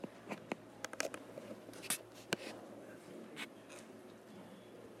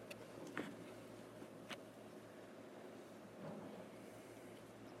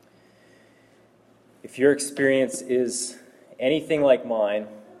If your experience is anything like mine,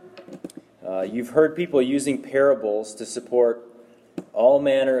 you've heard people using parables to support all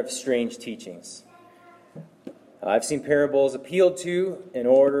manner of strange teachings. I've seen parables appealed to in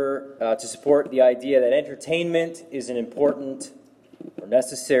order to support the idea that entertainment is an important or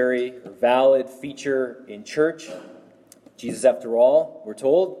necessary or valid feature in church. Jesus, after all, we're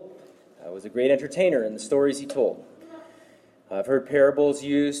told, was a great entertainer in the stories he told. I've heard parables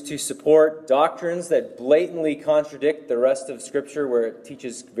used to support doctrines that blatantly contradict the rest of Scripture where it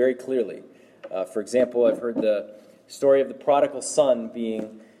teaches very clearly. For example, I've heard the story of the prodigal son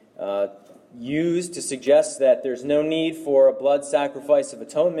being used to suggest that there's no need for a blood sacrifice of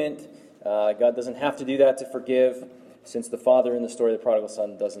atonement. God doesn't have to do that to forgive, since the father in the story of the prodigal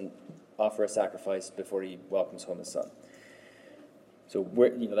son doesn't offer a sacrifice before he welcomes home his son. So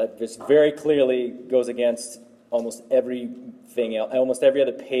that just very clearly goes against almost everything else, almost every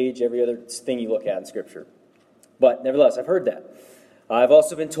other page, every other thing you look at in Scripture. But nevertheless, I've heard that. I've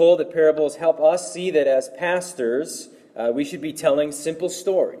also been told that parables help us see that as pastors, we should be telling simple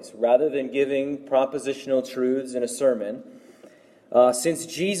stories rather than giving propositional truths in a sermon, since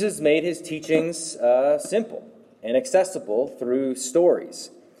Jesus made his teachings simple and accessible through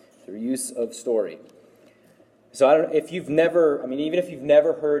stories, through use of story. So I don't know if even if you've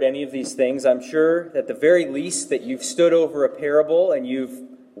never heard any of these things, I'm sure at the very least that you've stood over a parable and you've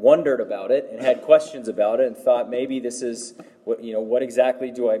wondered about it and had questions about it and thought maybe this is what exactly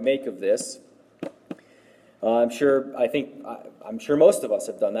do I make of this? I'm sure most of us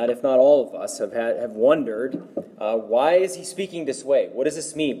have done that, if not all of us have wondered, why is he speaking this way? What does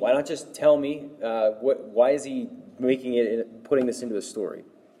this mean? Why not just tell me? Why is he putting this into a story?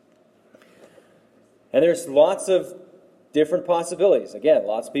 And there's lots of different possibilities. Again,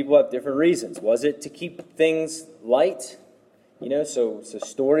 lots of people have different reasons. Was it to keep things light? So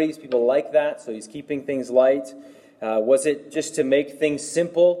stories, people like that, so he's keeping things light. Was it just to make things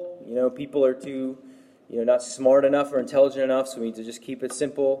simple? People are too, not smart enough or intelligent enough, so we need to just keep it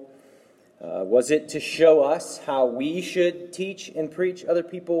simple. Was it to show us how we should teach and preach other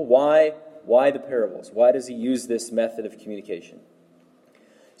people? Why the parables? Why does he use this method of communication?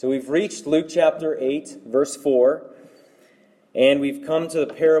 So we've reached Luke chapter 8, verse 4, and we've come to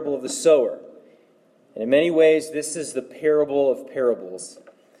the parable of the sower. And in many ways, this is the parable of parables.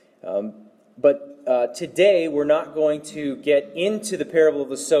 But today, we're not going to get into the parable of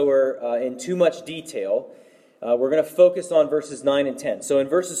the sower in too much detail. We're going to focus on verses 9 and 10. So in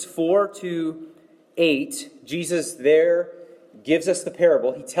verses 4 to 8, Jesus there gives us the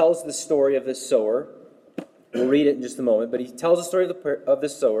parable. He tells the story of the sower. We'll read it in just a moment, but he tells the story of the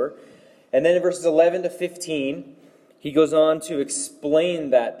sower. And then in verses 11 to 15, he goes on to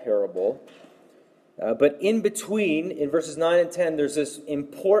explain that parable. But in between, in verses 9 and 10, there's this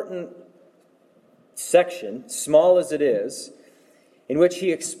important section, small as it is, in which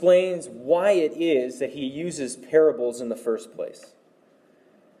he explains why it is that he uses parables in the first place.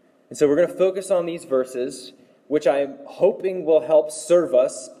 And so we're going to focus on these verses, which I'm hoping will help serve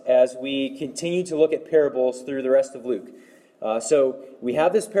us as we continue to look at parables through the rest of Luke. So we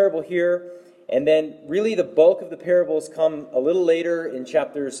have this parable here, and then really the bulk of the parables come a little later in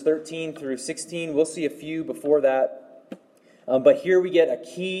chapters 13 through 16. We'll see a few before that. But here we get a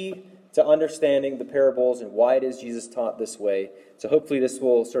key to understanding the parables and why it is Jesus taught this way. So hopefully this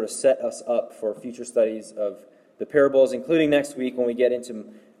will sort of set us up for future studies of the parables, including next week when we get into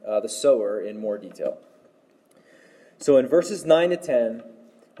the sower in more detail. So in verses 9 to 10,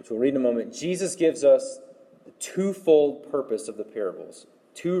 which we'll read in a moment, Jesus gives us the twofold purpose of the parables.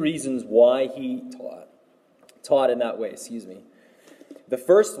 Two reasons why he taught in that way. The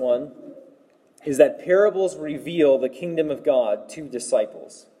first one is that parables reveal the kingdom of God to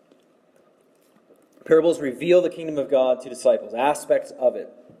disciples. Parables reveal the kingdom of God to disciples, aspects of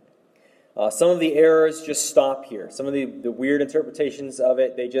it. Some of the errors just stop here. Some of the weird interpretations of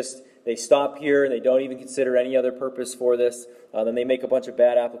it, they stop here and they don't even consider any other purpose for this. Then they make a bunch of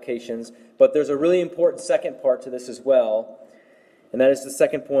bad applications. But there's a really important second part to this as well, and that is the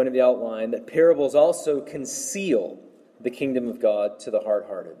second point of the outline, that parables also conceal the kingdom of God to the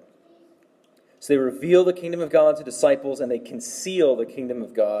hard-hearted. So they reveal the kingdom of God to disciples, and they conceal the kingdom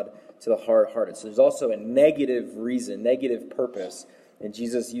of God to the hard-hearted. So there's also a negative reason, negative purpose in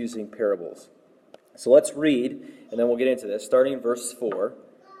Jesus using parables. So let's read, and then we'll get into this, starting in verse 4.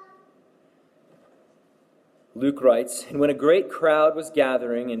 Luke writes, "And when a great crowd was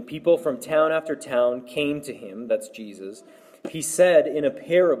gathering, and people from town after town came to him," that's Jesus, "he said in a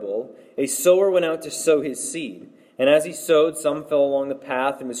parable, a sower went out to sow his seed. And as he sowed, some fell along the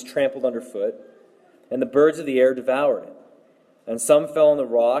path and was trampled underfoot, and the birds of the air devoured it. And some fell on the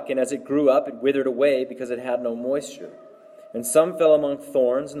rock, and as it grew up, it withered away because it had no moisture. And some fell among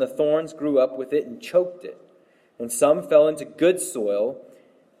thorns, and the thorns grew up with it and choked it. And some fell into good soil,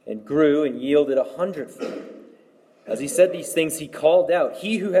 and grew and yielded 100-fold. As he said these things, he called out,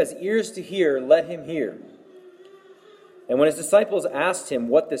 "He who has ears to hear, let him hear." And when his disciples asked him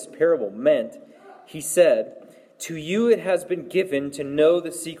what this parable meant, he said, "To you it has been given to know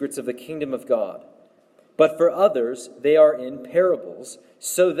the secrets of the kingdom of God. But for others they are in parables,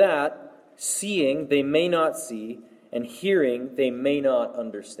 so that, seeing they may not see, and hearing they may not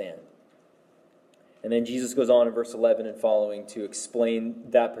understand." And then Jesus goes on in verse 11 and following to explain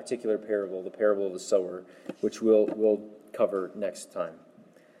that particular parable, the parable of the sower, which we'll cover next time.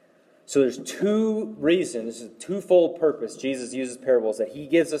 So there's two reasons, twofold purpose Jesus uses parables that he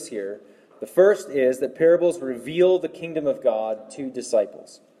gives us here. The first is that parables reveal the kingdom of God to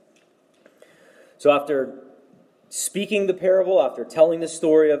disciples. So after speaking the parable, after telling the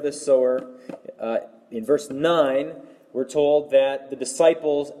story of the sower, in verse 9, we're told that the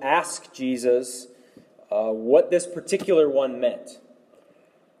disciples ask Jesus what this particular one meant.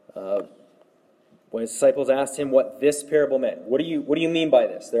 When his disciples asked him what this parable meant, what do you mean by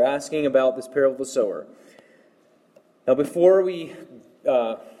this? They're asking about this parable of the sower. Now, before we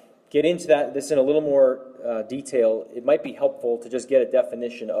get into this in a little more detail, it might be helpful to just get a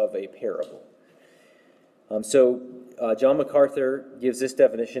definition of a parable. John MacArthur gives this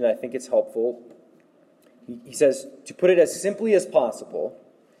definition. I think it's helpful. He says, to put it as simply as possible,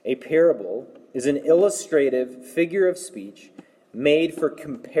 a parable is an illustrative figure of speech made for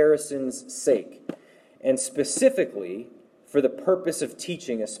comparison's sake, and specifically for the purpose of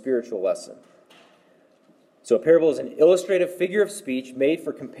teaching a spiritual lesson. So a parable is an illustrative figure of speech made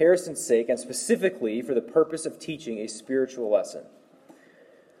for comparison's sake, and specifically for the purpose of teaching a spiritual lesson.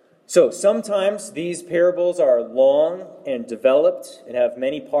 So sometimes these parables are long and developed and have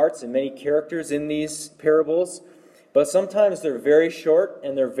many parts and many characters in these parables, but sometimes they're very short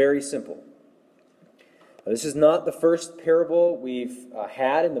and they're very simple. This is not the first parable we've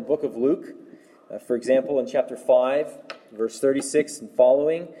had in the book of Luke. For example, in chapter 5, verse 36 and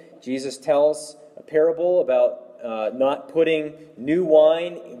following, Jesus tells a parable about not putting new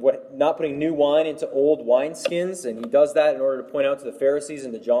wine into old wineskins, and he does that in order to point out to the Pharisees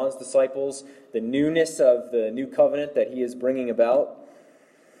and to John's disciples the newness of the new covenant that he is bringing about.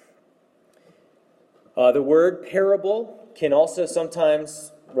 The word parable can also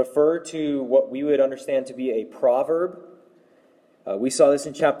sometimes refer to what we would understand to be a proverb. We saw this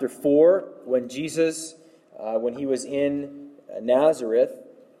in chapter 4 when Jesus, when he was in Nazareth,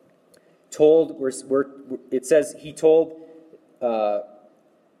 he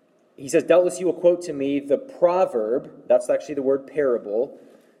says, "Doubtless you will quote to me the proverb," that's actually the word parable,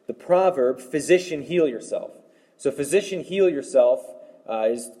 the proverb, "Physician, heal yourself." So physician, heal yourself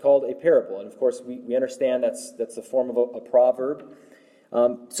is called a parable. And of course, we understand that's the form of a proverb.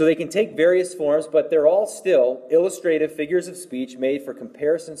 So they can take various forms, but they're all still illustrative figures of speech made for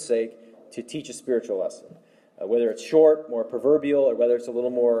comparison's sake to teach a spiritual lesson. Whether it's short, more proverbial, or whether it's a little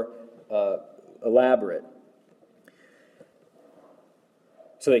more elaborate.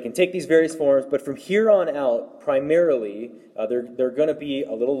 So they can take these various forms, but from here on out, primarily, they're going to be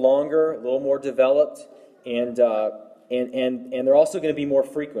a little longer, a little more developed, and they're also going to be more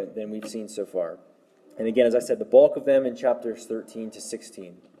frequent than we've seen so far. And again, as I said, the bulk of them in chapters 13 to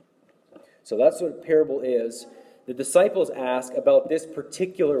 16. So that's what a parable is. The disciples ask about this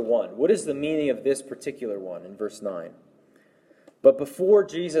particular one. What is the meaning of this particular one in verse 9? But before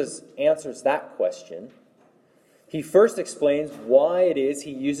Jesus answers that question, he first explains why it is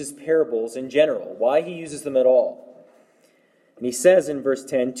he uses parables in general, why he uses them at all. And he says in verse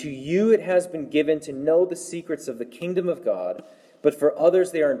 10, "To you it has been given to know the secrets of the kingdom of God, but for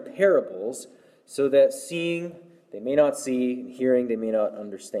others they are in parables, so that seeing they may not see, and hearing they may not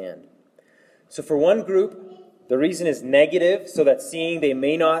understand." So for one group, the reason is negative, so that seeing they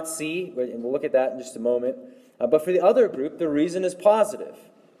may not see, and we'll look at that in just a moment. But for the other group, the reason is positive.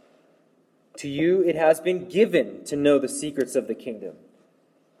 To you it has been given to know the secrets of the kingdom.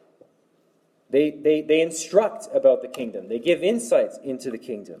 They instruct about the kingdom. They give insights into the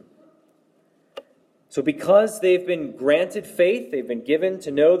kingdom. So because they've been granted faith, they've been given to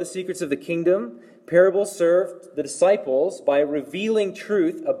know the secrets of the kingdom, parables served the disciples by revealing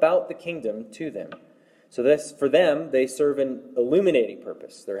truth about the kingdom to them. So this, for them, they serve an illuminating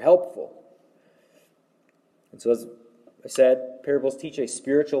purpose. They're helpful. And so as I said, parables teach a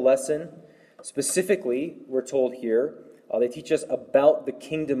spiritual lesson. Specifically, we're told here, they teach us about the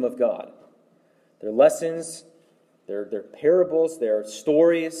kingdom of God. They're lessons, they're parables, they're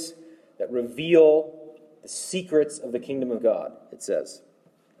stories that reveal the secrets of the kingdom of God, it says.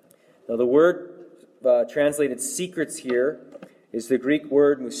 Now the word translated secrets here is the Greek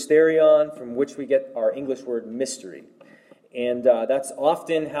word mysterion, from which we get our English word mystery. And that's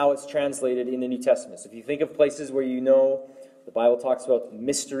often how it's translated in the New Testament. So if you think of places where you know the Bible talks about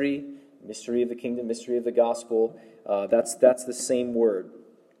mystery of the kingdom, mystery of the gospel, that's the same word.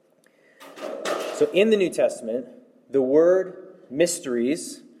 So in the New Testament, the word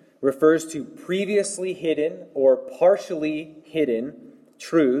mysteries refers to previously hidden or partially hidden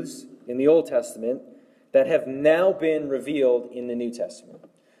truths in the Old Testament that have now been revealed in the New Testament.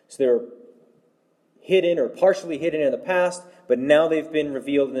 So they're hidden or partially hidden in the past, but now they've been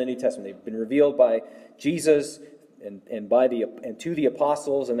revealed in the New Testament. They've been revealed by Jesus and to the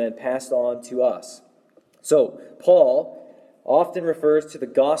apostles, and then passed on to us. So Paul often refers to the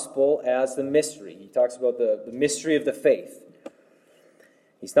gospel as the mystery. He talks about the mystery of the faith.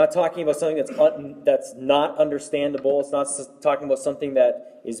 He's not talking about something that's not understandable. It's not talking about something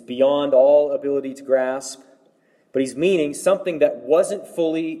that is beyond all ability to grasp. But he's meaning something that wasn't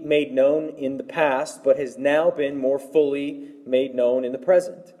fully made known in the past, but has now been more fully made known in the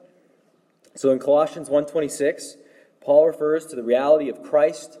present. So in Colossians 1:26, Paul refers to the reality of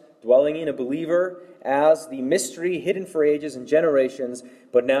Christ dwelling in a believer as the mystery hidden for ages and generations,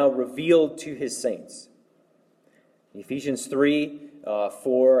 but now revealed to his saints. In Ephesians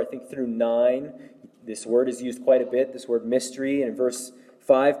 3:4, I think through 9, this word is used quite a bit, this word mystery. And in verse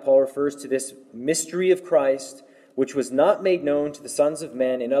 5, Paul refers to this mystery of Christ, which was not made known to the sons of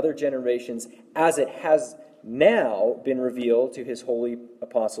men in other generations, as it has now been revealed to his holy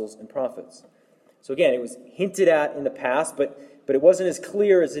apostles and prophets. So again, it was hinted at in the past, but it wasn't as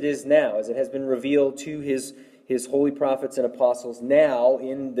clear as it is now, as it has been revealed to his holy prophets and apostles now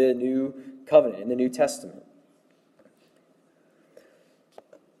in the new covenant, in the New Testament.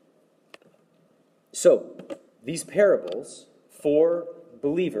 So, these parables for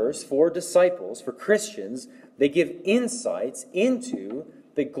believers, for disciples, for Christians, they give insights into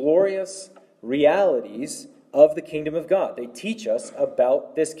the glorious realities of the kingdom of God. They teach us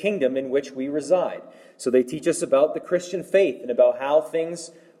about this kingdom in which we reside. So they teach us about the Christian faith and about how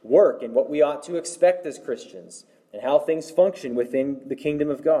things work and what we ought to expect as Christians and how things function within the kingdom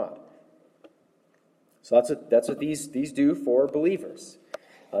of God. So that's what these do for believers.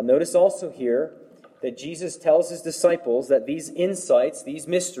 Notice also here that Jesus tells his disciples that these insights, these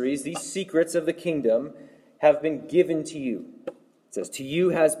mysteries, these secrets of the kingdom have been given to you. It says, to you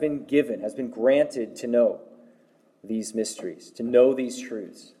has been given, has been granted to know these mysteries, to know these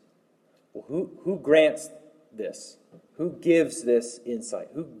truths. Well, who grants this? Who gives this insight?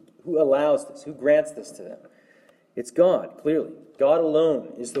 Who allows this? Who grants this to them? It's God, clearly. God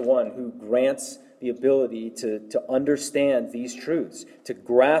alone is the one who grants the ability to understand these truths, to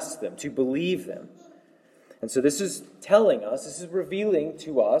grasp them, to believe them. And so this is telling us, this is revealing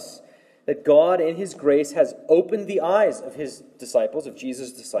to us that God in his grace has opened the eyes of his disciples, of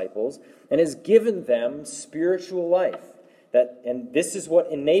Jesus' disciples, and has given them spiritual life. And this is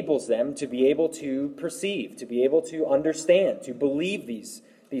what enables them to be able to perceive, to be able to understand, to believe these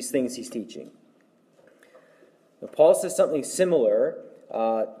things he's teaching. Now, Paul says something similar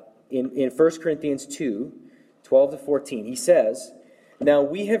in 1 Corinthians 2:12-14. He says, now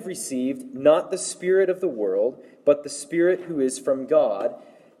we have received not the spirit of the world, but the Spirit who is from God,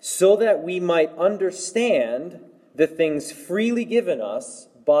 so that we might understand the things freely given us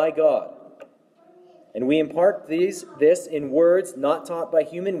by God. And we impart this in words not taught by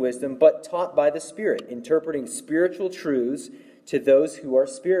human wisdom, but taught by the Spirit, interpreting spiritual truths to those who are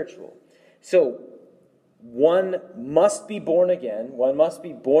spiritual. So, one must be born again, one must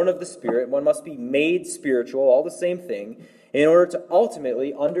be born of the Spirit, one must be made spiritual, all the same thing, in order to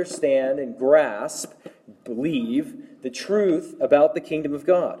ultimately understand and grasp, believe the truth about the kingdom of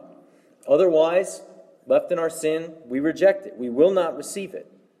God. Otherwise, left in our sin, we reject it. We will not receive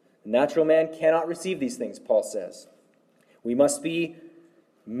it. The natural man cannot receive these things, Paul says. We must be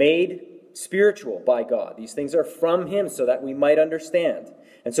made spiritual by God. These things are from him so that we might understand.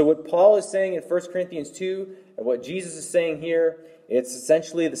 And so what Paul is saying in 1 Corinthians 2 and what Jesus is saying here, it's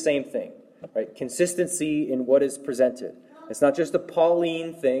essentially the same thing. Right? Consistency in what is presented. It's not just a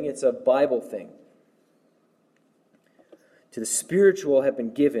Pauline thing, it's a Bible thing. To the spiritual have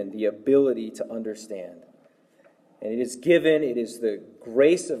been given the ability to understand. And it is the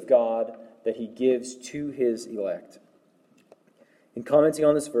grace of God that he gives to his elect. In commenting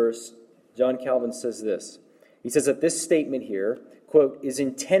on this verse, John Calvin says this. He says that this statement here, quote, is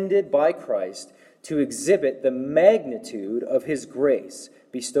intended by Christ to exhibit the magnitude of his grace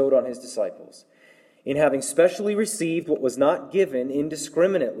bestowed on his disciples, in having specially received what was not given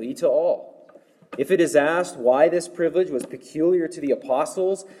indiscriminately to all. If it is asked why this privilege was peculiar to the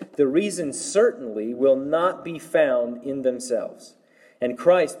apostles, the reason certainly will not be found in themselves. And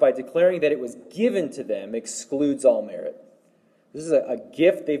Christ, by declaring that it was given to them, excludes all merit. This is a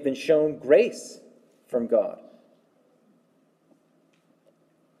gift. They've been shown grace from God.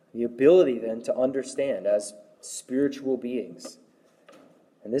 The ability then to understand as spiritual beings.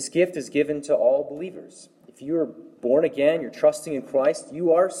 And this gift is given to all believers. If you are born again, you're trusting in Christ,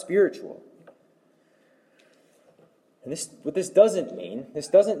 you are spiritual. And what this doesn't mean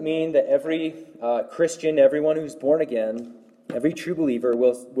that every Christian, everyone who's born again, every true believer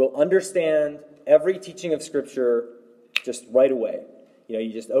will understand every teaching of Scripture just right away.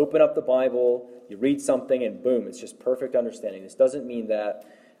 You just open up the Bible, you read something, and boom, it's just perfect understanding. This doesn't mean that.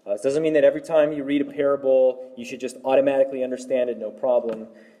 This doesn't mean that every time you read a parable, you should just automatically understand it, no problem.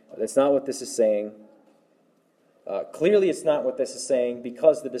 That's not what this is saying. Clearly, it's not what this is saying,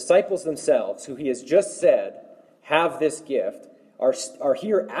 because the disciples themselves, who he has just said have this gift, are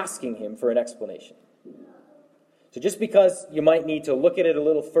here asking him for an explanation. So just because you might need to look at it a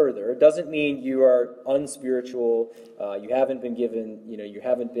little further, it doesn't mean you are unspiritual, you haven't been given, you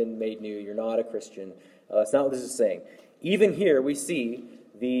haven't been made new, you're not a Christian. That's not what this is saying. Even here, we see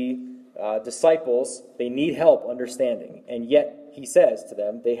the disciples, they need help understanding, and yet he says to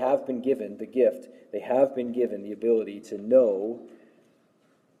them, they have been given the gift, they have been given the ability to know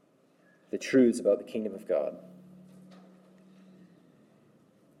the truths about the kingdom of God.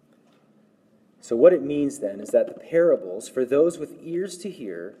 So what it means then is that the parables, for those with ears to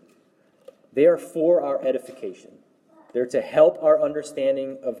hear, they are for our edification. They're to help our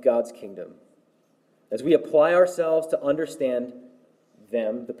understanding of God's kingdom. As we apply ourselves to understand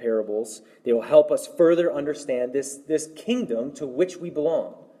them, the parables, they will help us further understand this kingdom to which we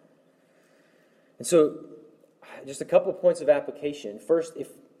belong. And so, just a couple of points of application. First,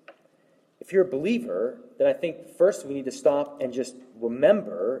 if you're a believer, then I think first we need to stop and just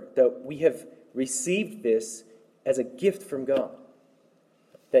remember that we have received this as a gift from God.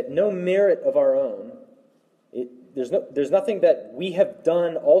 That no merit of our own, there's nothing that we have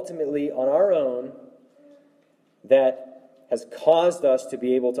done ultimately on our own that has caused us to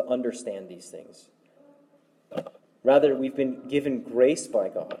be able to understand these things. Rather, we've been given grace by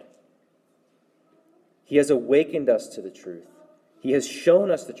God. He has awakened us to the truth. He has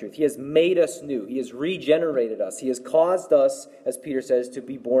shown us the truth. He has made us new. He has regenerated us. He has caused us, as Peter says, to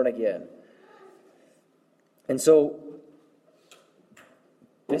be born again. And so,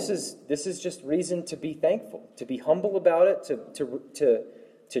 this is just reason to be thankful, to be humble about it,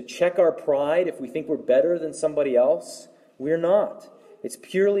 to check our pride if we think we're better than somebody else. We're not. It's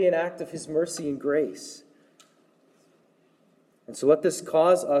purely an act of his mercy and grace. And so let this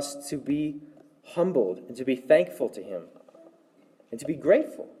cause us to be humbled and to be thankful to him and to be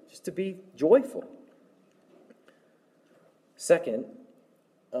grateful, just to be joyful. Second,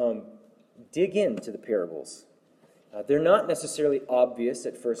 dig into the parables. They're not necessarily obvious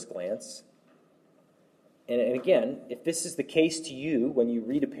at first glance. And again, if this is the case to you when you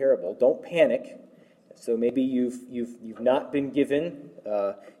read a parable, don't panic. So maybe you've not been given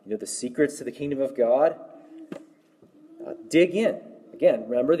the secrets to the kingdom of God. Dig in. Again,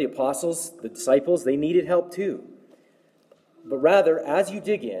 remember the apostles, the disciples, they needed help too. But rather, as you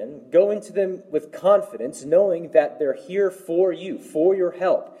dig in, go into them with confidence, knowing that they're here for you, for your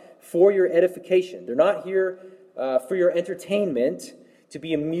help, for your edification. They're not here for your entertainment, to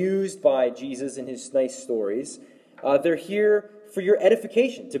be amused by Jesus and his nice stories. They're here for your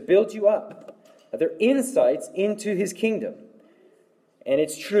edification, to build you up. They're insights into his kingdom. And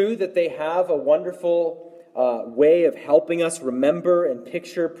it's true that they have a wonderful way of helping us remember and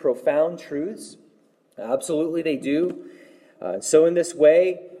picture profound truths. Absolutely they do. So in this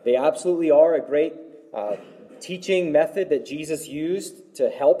way, they absolutely are a great teaching method that Jesus used to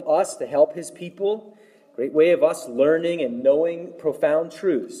help us, to help his people. Great way of us learning and knowing profound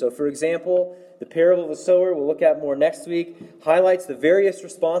truths. So for example, the parable of the sower, we'll look at more next week, highlights the various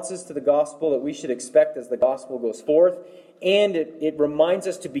responses to the gospel that we should expect as the gospel goes forth. And it reminds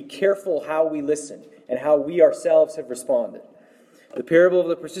us to be careful how we listen and how we ourselves have responded. The parable of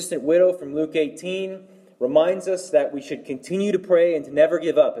the persistent widow from Luke 18 reminds us that we should continue to pray and to never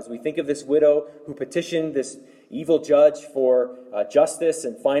give up as we think of this widow who petitioned this evil judge for justice,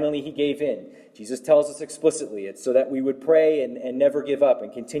 and finally he gave in. Jesus tells us explicitly it's so that we would pray and never give up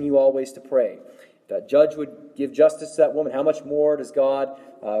and continue always to pray. That judge would give justice to that woman. How much more does God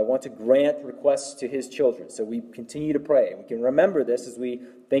want to grant requests to his children? So we continue to pray. We can remember this as we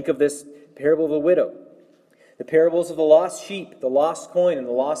think of this parable of the widow. The parables of the lost sheep, the lost coin, and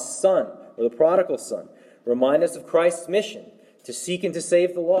the lost son, or the prodigal son, remind us of Christ's mission to seek and to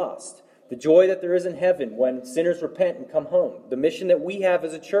save the lost. The joy that there is in heaven when sinners repent and come home. The mission that we have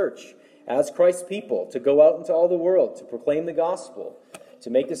as a church, as Christ's people, to go out into all the world, to proclaim the gospel, to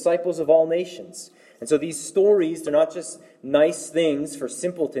make disciples of all nations. And so these stories, they're not just nice things for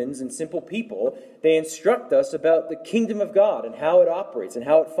simpletons and simple people. They instruct us about the kingdom of God and how it operates and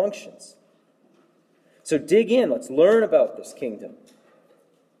how it functions. So dig in. Let's learn about this kingdom.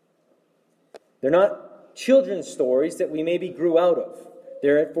 They're not children's stories that we maybe grew out of.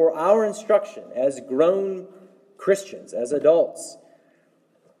 They're for our instruction as grown Christians, as adults.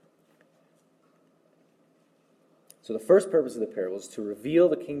 So the first purpose of the parable is to reveal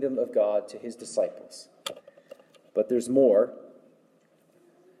the kingdom of God to his disciples. But there's more.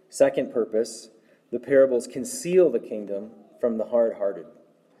 Second purpose, the parables conceal the kingdom from the hard-hearted.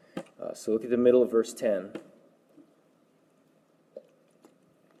 So look at the middle of verse 10.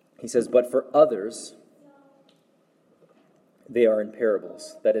 He says, "But for others, they are in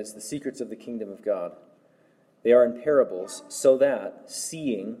parables." That is, the secrets of the kingdom of God. They are in parables, so that,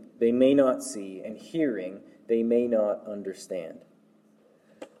 seeing, they may not see, and hearing, they may not understand.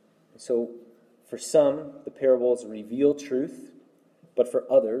 So, for some, the parables reveal truth, but for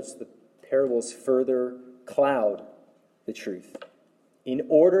others, the parables further cloud the truth, in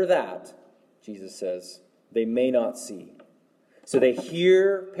order that, Jesus says, they may not see. So they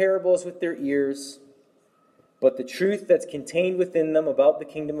hear parables with their ears, but the truth that's contained within them about the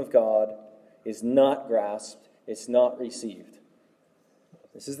kingdom of God is not grasped, it's not received.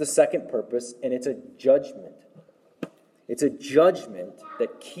 This is the second purpose, and it's a judgment. It's a judgment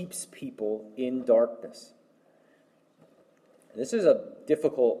that keeps people in darkness. This is a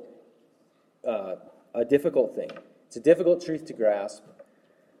difficult thing. It's a difficult truth to grasp,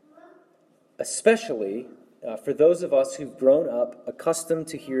 especially for those of us who've grown up accustomed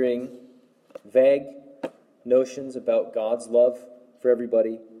to hearing vague notions about God's love for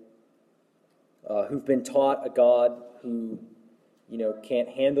everybody, who've been taught a God who, can't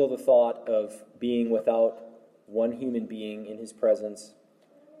handle the thought of being without one human being in his presence,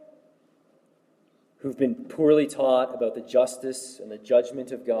 who've been poorly taught about the justice and the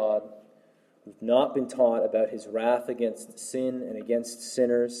judgment of God, who've not been taught about his wrath against sin and against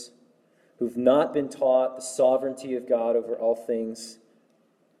sinners, who've not been taught the sovereignty of God over all things.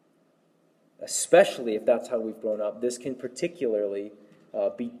 Especially if that's how we've grown up, this can particularly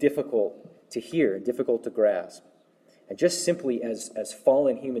be difficult to hear, difficult to grasp. And just simply as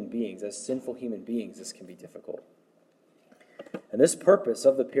fallen human beings, as sinful human beings, this can be difficult. And this purpose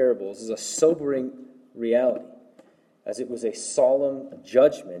of the parables is a sobering reality, as it was a solemn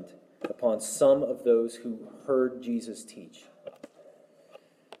judgment upon some of those who heard Jesus teach.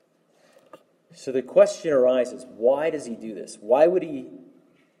 So the question arises, why does he do this? Why would he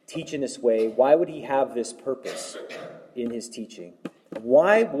teach in this way? Why would he have this purpose in his teaching?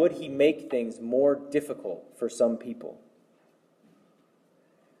 Why would he make things more difficult for some people?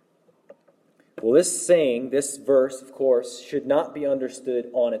 Well, this saying, this verse, of course, should not be understood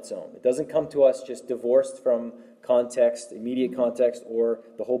on its own. It doesn't come to us just divorced from context, immediate context, or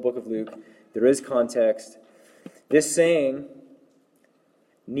the whole book of Luke. There is context. This saying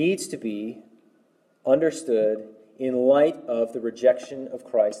needs to be understood in light of the rejection of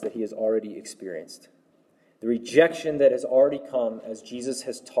Christ that he has already experienced. The rejection that has already come as Jesus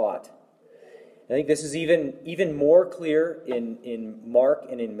has taught. I think this is even more clear in Mark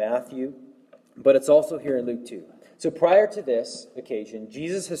and in Matthew, but it's also here in Luke too. So prior to this occasion,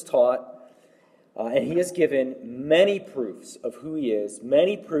 Jesus has taught, and he has given many proofs of who he is,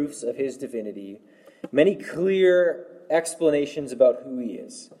 many proofs of his divinity, many clear explanations about who he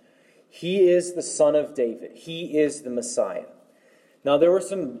is. He is the Son of David. He is the Messiah. Now, there were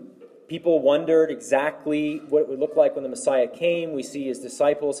some people wondered exactly what it would look like when the Messiah came. We see his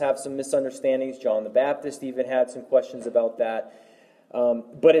disciples have some misunderstandings. John the Baptist even had some questions about that.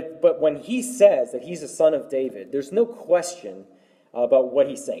 But when he says that he's the Son of David, there's no question about what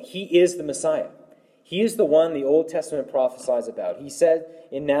he's saying. He is the Messiah. He is the one the Old Testament prophesies about. He said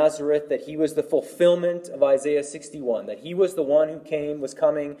in Nazareth that he was the fulfillment of Isaiah 61, that he was the one who was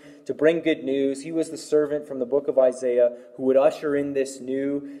coming to bring good news. He was the servant from the book of Isaiah who would usher in this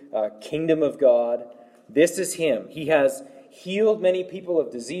new kingdom of God. This is him. He has healed many people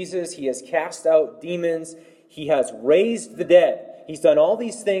of diseases. He has cast out demons. He has raised the dead. He's done all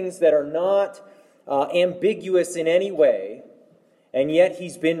these things that are not ambiguous in any way, and yet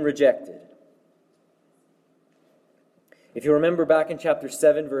he's been rejected. If you remember back in chapter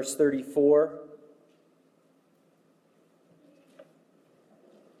 7, verse 34,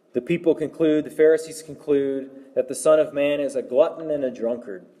 the Pharisees conclude that the Son of Man is a glutton and a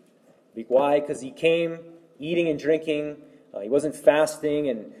drunkard. Why? Because he came eating and drinking He wasn't fasting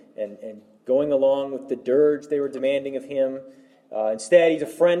and going along with the dirge they were demanding of him. Instead, he's a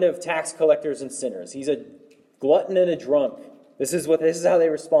friend of tax collectors and sinners. He's a glutton and a drunk. This is how they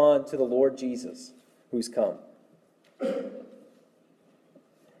respond to the Lord Jesus, who's come.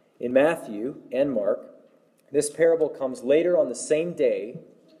 In Matthew and Mark, this parable comes later on the same day.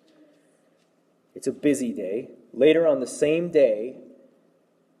 It's a busy day. Later on the same day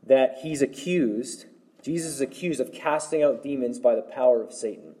that Jesus is accused of casting out demons by the power of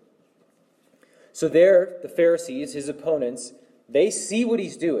Satan. So there, the Pharisees, his opponents, they see what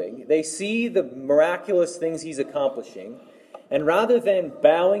he's doing. They see the miraculous things he's accomplishing. And rather than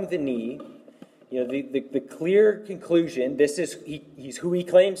bowing the knee, the clear conclusion, he's who he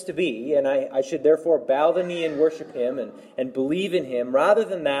claims to be, and I should therefore bow the knee and worship him and believe in him. Rather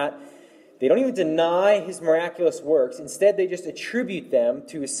than that, they don't even deny his miraculous works. Instead, they just attribute them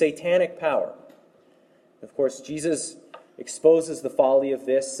to his satanic power. Of course, Jesus exposes the folly of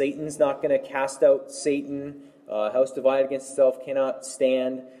this. Satan's not going to cast out Satan. House divided against itself cannot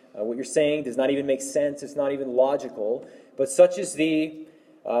stand. What you're saying does not even make sense. It's not even logical. But such is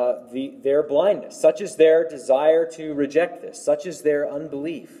their blindness. Such is their desire to reject this. Such is their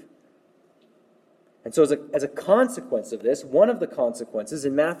unbelief. And so as a consequence of this, one of the consequences,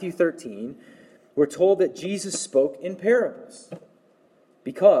 in Matthew 13, we're told that Jesus spoke in parables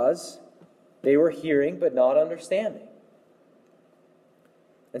because they were hearing but not understanding.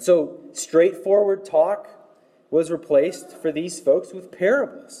 And so straightforward talk was replaced for these folks with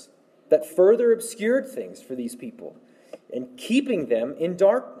parables that further obscured things for these people and keeping them in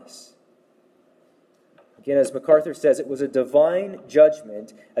darkness. Again, as MacArthur says, it was a divine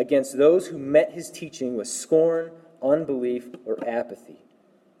judgment against those who met his teaching with scorn, unbelief, or apathy.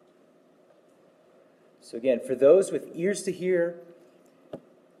 So again, for those with ears to hear,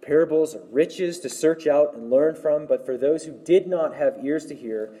 parables are riches to search out and learn from, but for those who did not have ears to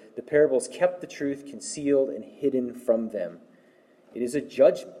hear, the parables kept the truth concealed and hidden from them. It is a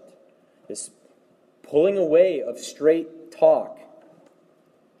judgment, this pulling away of straight talk.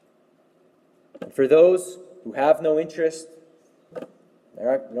 And for those who have no interest, there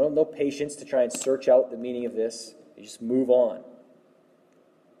are no patience to try and search out the meaning of this, they just move on.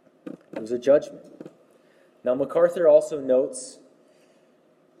 It was a judgment. Now, MacArthur also notes,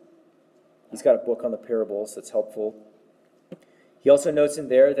 he's got a book on the parables that's helpful. He also notes in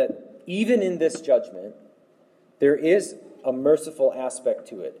there that even in this judgment, there is a merciful aspect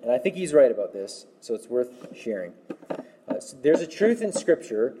to it. And I think he's right about this, so it's worth sharing. So there's a truth in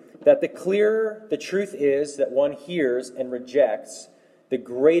Scripture that the clearer the truth is that one hears and rejects, the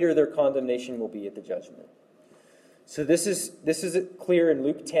greater their condemnation will be at the judgment. So this is clear in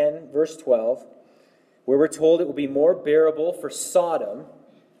Luke 10, verse 12, where we're told it will be more bearable for Sodom.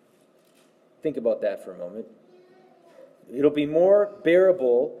 Think about that for a moment. It'll be more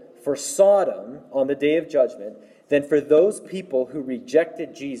bearable for Sodom on the day of judgment than for those people who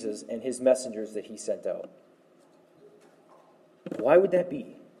rejected Jesus and his messengers that he sent out. Why would that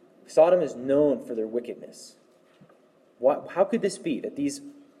be? Sodom is known for their wickedness. How could this be that these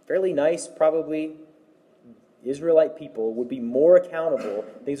fairly nice, probably Israelite people would be more accountable,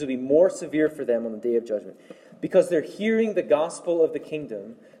 things would be more severe for them on the day of judgment? Because they're hearing the gospel of the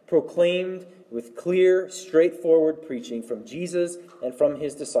kingdom proclaimed with clear, straightforward preaching from Jesus and from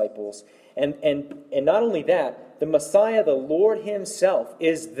his disciples. And not only that, the Messiah, the Lord himself,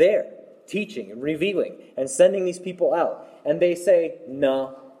 is there teaching and revealing and sending these people out. And they say,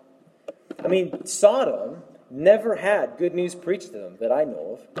 no. I mean, Sodom never had good news preached to them that I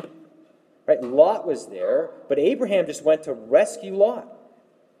know of. Right? Lot was there, but Abraham just went to rescue Lot.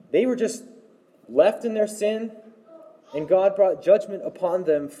 They were just left in their sin, and God brought judgment upon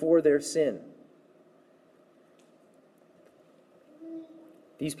them for their sin.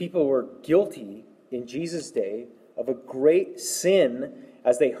 These people were guilty in Jesus' day of a great sin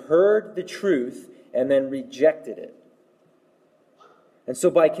as they heard the truth and then rejected it. And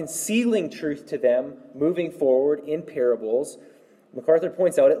so by concealing truth to them, moving forward in parables, MacArthur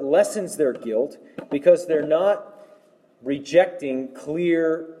points out it lessens their guilt because they're not rejecting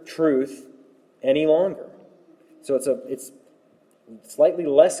clear truth any longer. So it's slightly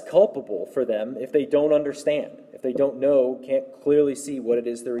less culpable for them if they don't understand, if they don't know, can't clearly see what it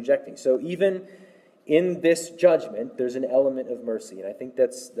is they're rejecting. So even in this judgment, there's an element of mercy, and I think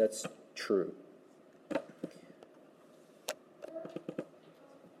that's true.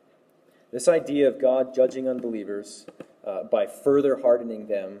 This idea of God judging unbelievers by further hardening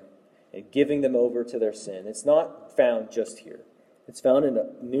them and giving them over to their sin, it's not found just here. It's found in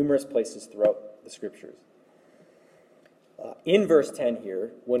numerous places throughout the Scriptures. In verse 10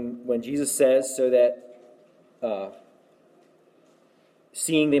 here, when Jesus says, so that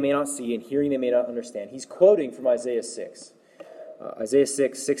seeing they may not see, and hearing they may not understand. He's quoting from Isaiah 6. Isaiah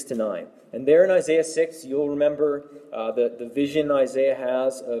 6, 6 to 9. And there in Isaiah 6, you'll remember the vision Isaiah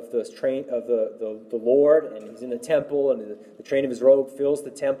has of the Lord, and he's in the temple, and the train of his robe fills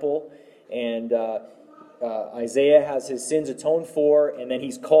the temple. And Isaiah has his sins atoned for, and then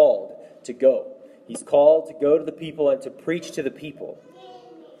he's called to go. He's called to go to the people and to preach to the people.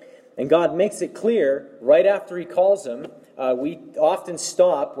 And God makes it clear right after he calls him. We often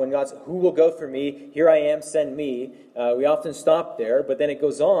stop when God's, who will go for me? Here I am, send me. We often stop there, but then it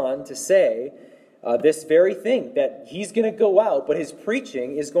goes on to say this very thing, that he's going to go out, but his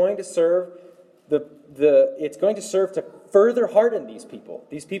preaching is going to serve it's going to serve to further harden these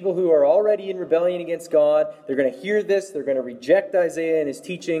people who are already in rebellion against God. They're going to hear this, they're going to reject Isaiah and his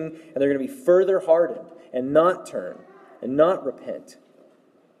teaching, and they're going to be further hardened and not turn and not repent.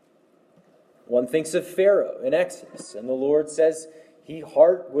 One thinks of Pharaoh in Exodus, and the Lord says he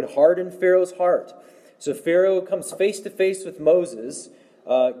would harden Pharaoh's heart. So Pharaoh comes face to face with Moses,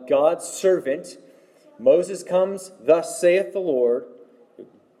 God's servant. Moses comes, thus saith the Lord.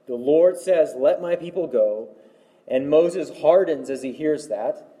 The Lord says, let my people go. And Moses hardens as he hears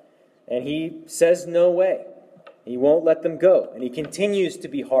that, and he says no way. He won't let them go. And he continues to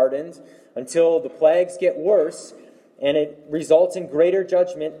be hardened until the plagues get worse, and it results in greater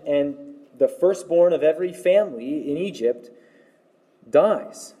judgment, and the firstborn of every family in Egypt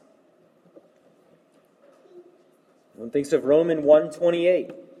dies. One thinks of Romans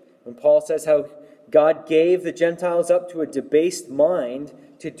 1:28, when Paul says how God gave the Gentiles up to a debased mind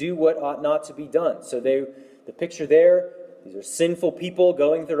to do what ought not to be done. So the picture there, these are sinful people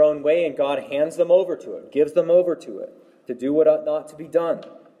going their own way, and God hands them over to it, gives them over to it, to do what ought not to be done.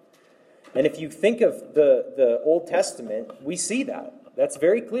 And if you think of the Old Testament, we see that. That's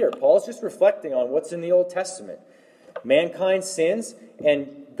very clear. Paul's just reflecting on what's in the Old Testament. Mankind sins,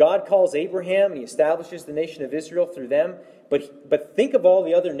 and God calls Abraham, and he establishes the nation of Israel through them. But think of all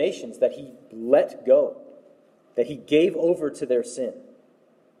the other nations that he let go, that he gave over to their sin.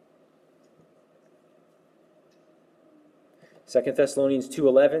 2 Thessalonians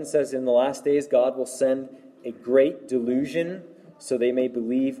 2:11 says, in the last days God will send a great delusion, so they may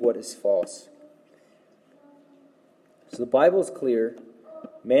believe what is false. So the Bible is clear.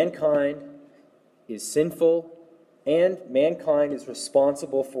 Mankind is sinful, and mankind is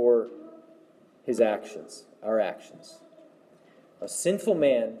responsible for his actions, our actions. A sinful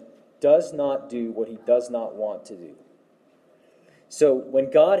man does not do what he does not want to do. So when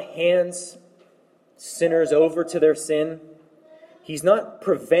God hands sinners over to their sin, he's not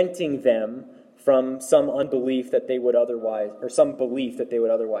preventing them from some unbelief that they would otherwise, or some belief that they would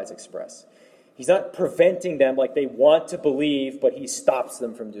otherwise express. He's not preventing them like they want to believe, but he stops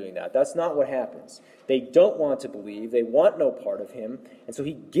them from doing that. That's not what happens. They don't want to believe. They want no part of him. And so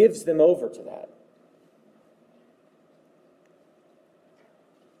he gives them over to that.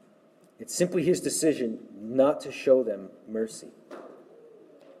 It's simply his decision not to show them mercy.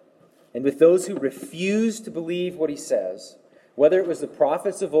 And with those who refuse to believe what he says, whether it was the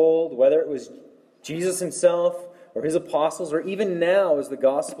prophets of old, whether it was Jesus himself or his apostles, or even now as the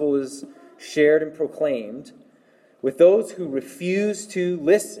gospel is shared and proclaimed, with those who refuse to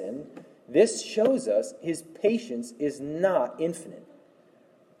listen, this shows us his patience is not infinite.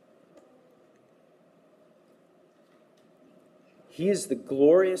 He is the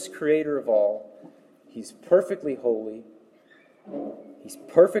glorious creator of all. He's perfectly holy. He's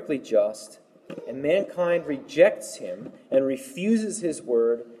perfectly just. And mankind rejects him and refuses his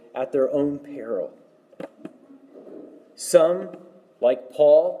word at their own peril. Some, like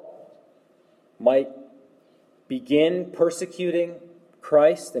Paul, might begin persecuting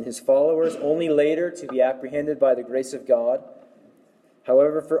Christ and his followers, only later to be apprehended by the grace of God.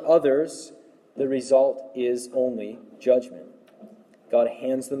 However, for others, the result is only judgment. God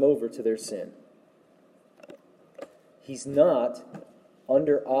hands them over to their sin. He's not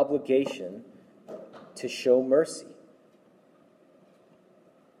under obligation to show mercy.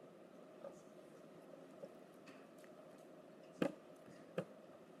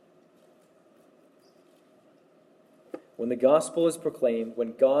 When the gospel is proclaimed,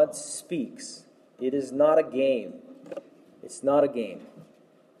 when God speaks, it is not a game. It's not a game.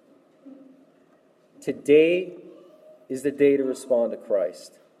 Today is the day to respond to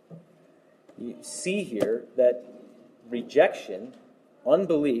Christ. You see here that rejection,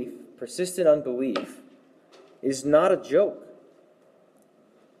 unbelief, persistent unbelief, is not a joke.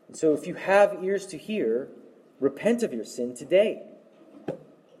 And so if you have ears to hear, repent of your sin today.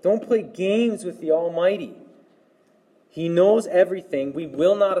 Don't play games with the Almighty. He knows everything. We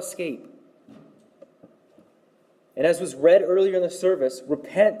will not escape. And as was read earlier in the service,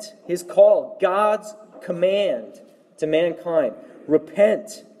 repent, his call, God's command to mankind.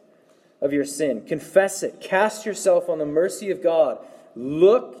 Repent of your sin. Confess it. Cast yourself on the mercy of God.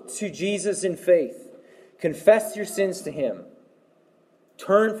 Look to Jesus in faith. Confess your sins to him.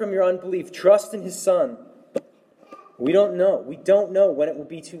 Turn from your unbelief. Trust in his Son. We don't know. We don't know when it will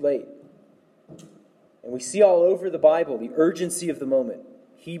be too late. And we see all over the Bible the urgency of the moment.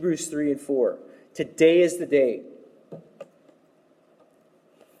 Hebrews 3 and 4. Today is the day.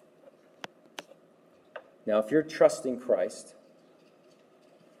 Now, if you're trusting Christ,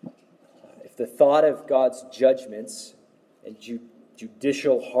 if the thought of God's judgments and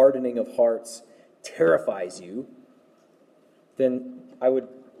judicial hardening of hearts terrifies you, then I would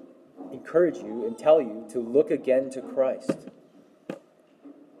encourage you and tell you to look again to Christ.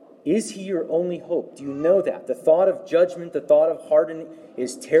 Is he your only hope? Do you know that? The thought of judgment, the thought of hardening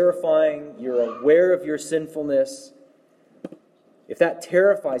is terrifying. You're aware of your sinfulness. If that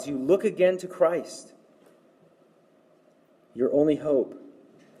terrifies you, look again to Christ. Your only hope.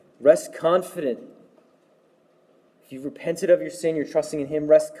 Rest confident. If you've repented of your sin, you're trusting in him,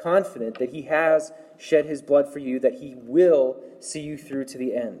 rest confident that he has shed his blood for you, that he will see you through to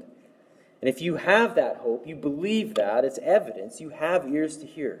the end. And if you have that hope, you believe that, it's evidence, you have ears to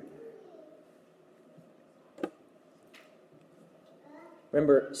hear.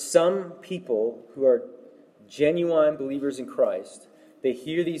 Remember, some people who are genuine believers in Christ, they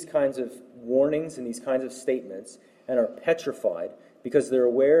hear these kinds of warnings and these kinds of statements and are petrified because they're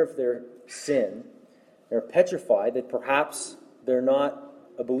aware of their sin. They're petrified that perhaps they're not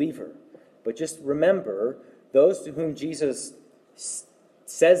a believer. But just remember, those to whom Jesus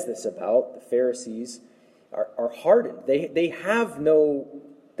says this about, the Pharisees, are hardened. They have no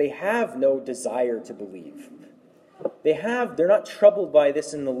desire to believe. They're not troubled by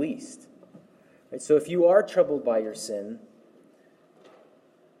this in the least. Right? So if you are troubled by your sin,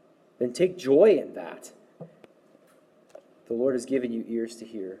 then take joy in that. The Lord has given you ears to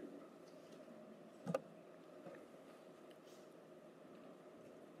hear.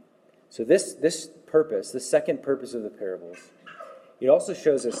 So this purpose, the second purpose of the parables, it also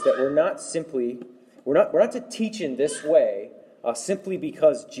shows us that we're not to teach in this way simply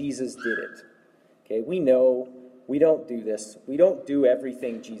because Jesus did it. Okay, we know we don't do this. We don't do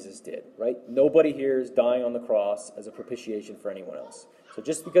everything Jesus did, right? Nobody here is dying on the cross as a propitiation for anyone else. So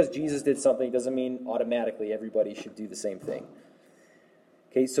just because Jesus did something doesn't mean automatically everybody should do the same thing.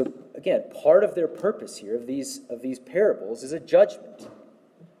 Okay, so again, part of their purpose here of these parables is a judgment.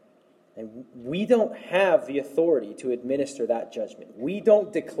 And we don't have the authority to administer that judgment. We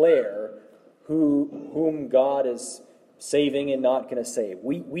don't declare whom God is saving and not going to save.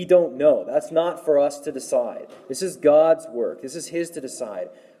 We don't know. That's not for us to decide. This is God's work. This is his to decide.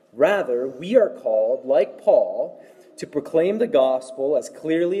 Rather, we are called, like Paul, to proclaim the gospel as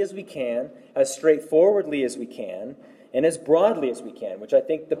clearly as we can, as straightforwardly as we can, and as broadly as we can, which I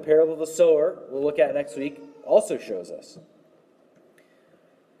think the parable of the sower, we'll look at next week, also shows us.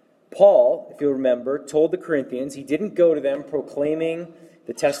 Paul, if you'll remember, told the Corinthians he didn't go to them proclaiming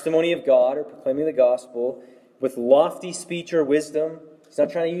the testimony of God or proclaiming the gospel with lofty speech or wisdom. He's not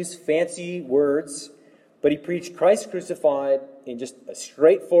trying to use fancy words, but he preached Christ crucified in just a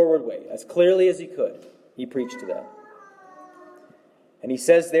straightforward way, as clearly as he could. He preached to them. And he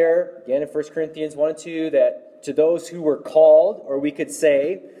says there, again in 1 Corinthians 1 and 2, that to those who were called, or we could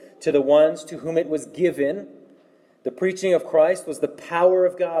say, to the ones to whom it was given, the preaching of Christ was the power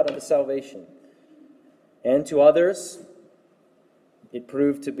of God unto salvation. And to others, it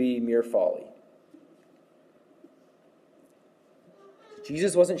proved to be mere folly.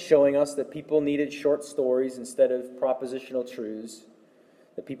 Jesus wasn't showing us that people needed short stories instead of propositional truths,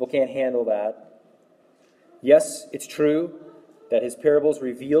 that people can't handle that. Yes, it's true that his parables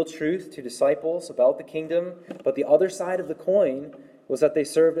reveal truth to disciples about the kingdom, but the other side of the coin was that they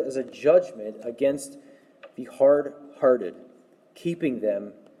served as a judgment against the hard-hearted, keeping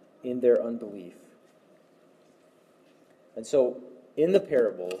them in their unbelief. And so, in the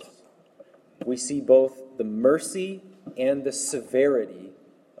parables, we see both the mercy and the severity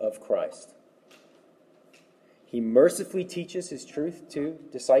of Christ. He mercifully teaches his truth to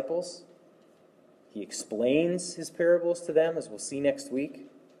disciples. He explains his parables to them, as we'll see next week.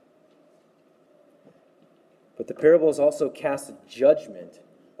 But the parables also cast a judgment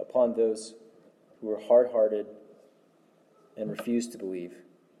upon those who were hard-hearted and refused to believe,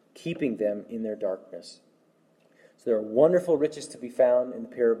 keeping them in their darkness. So there are wonderful riches to be found in the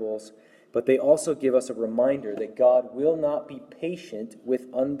parables, but they also give us a reminder that God will not be patient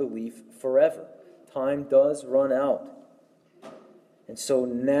with unbelief forever. Time does run out. And so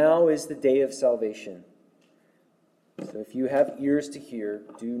now is the day of salvation. So if you have ears to hear,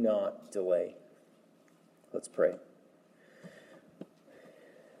 do not delay. Let's pray.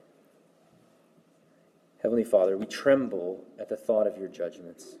 Heavenly Father, we tremble at the thought of your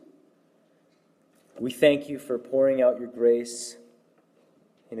judgments. We thank you for pouring out your grace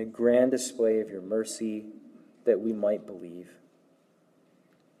in a grand display of your mercy that we might believe.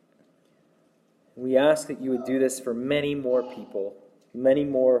 We ask that you would do this for many more people, many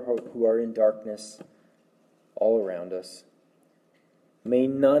more who are in darkness all around us. May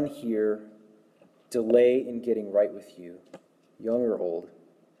none here delay in getting right with you, young or old.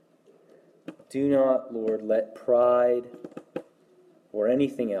 Do not, Lord, let pride or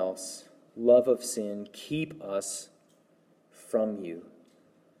anything else, love of sin, keep us from you.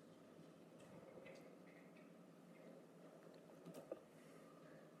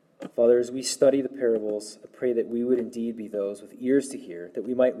 Father, as we study the parables, I pray that we would indeed be those with ears to hear, that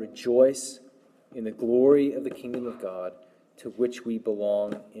we might rejoice in the glory of the kingdom of God to which we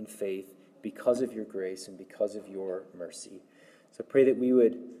belong in faith because of your grace and because of your mercy. So I pray that we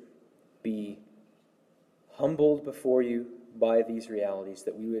would be humbled before you by these realities,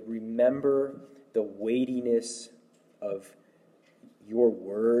 that we would remember the weightiness of your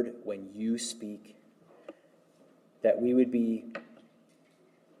word when you speak, that we would be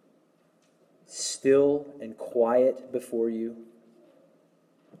still and quiet before you,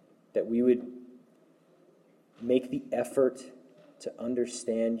 that we would make the effort to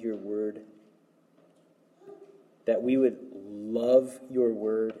understand your word, that we would love your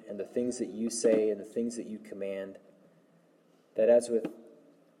word and the things that you say and the things that you command, that as with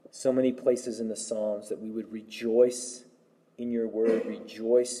so many places in the Psalms, that we would rejoice in your word,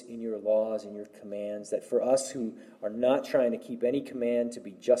 rejoice in your laws and your commands, that for us who are not trying to keep any command to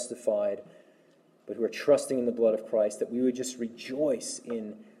be justified, but who are trusting in the blood of Christ, that we would just rejoice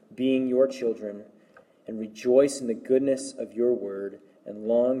in being your children and rejoice in the goodness of your word and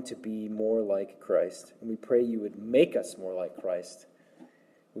long to be more like Christ. And we pray you would make us more like Christ.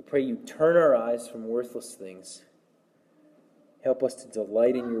 We pray you turn our eyes from worthless things. Help us to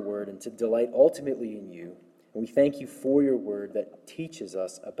delight in your word and to delight ultimately in you. And we thank you for your word that teaches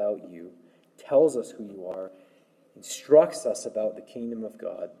us about you, tells us who you are, instructs us about the kingdom of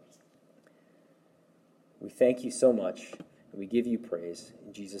God. We thank you so much, and we give you praise.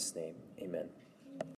 In Jesus' name, amen.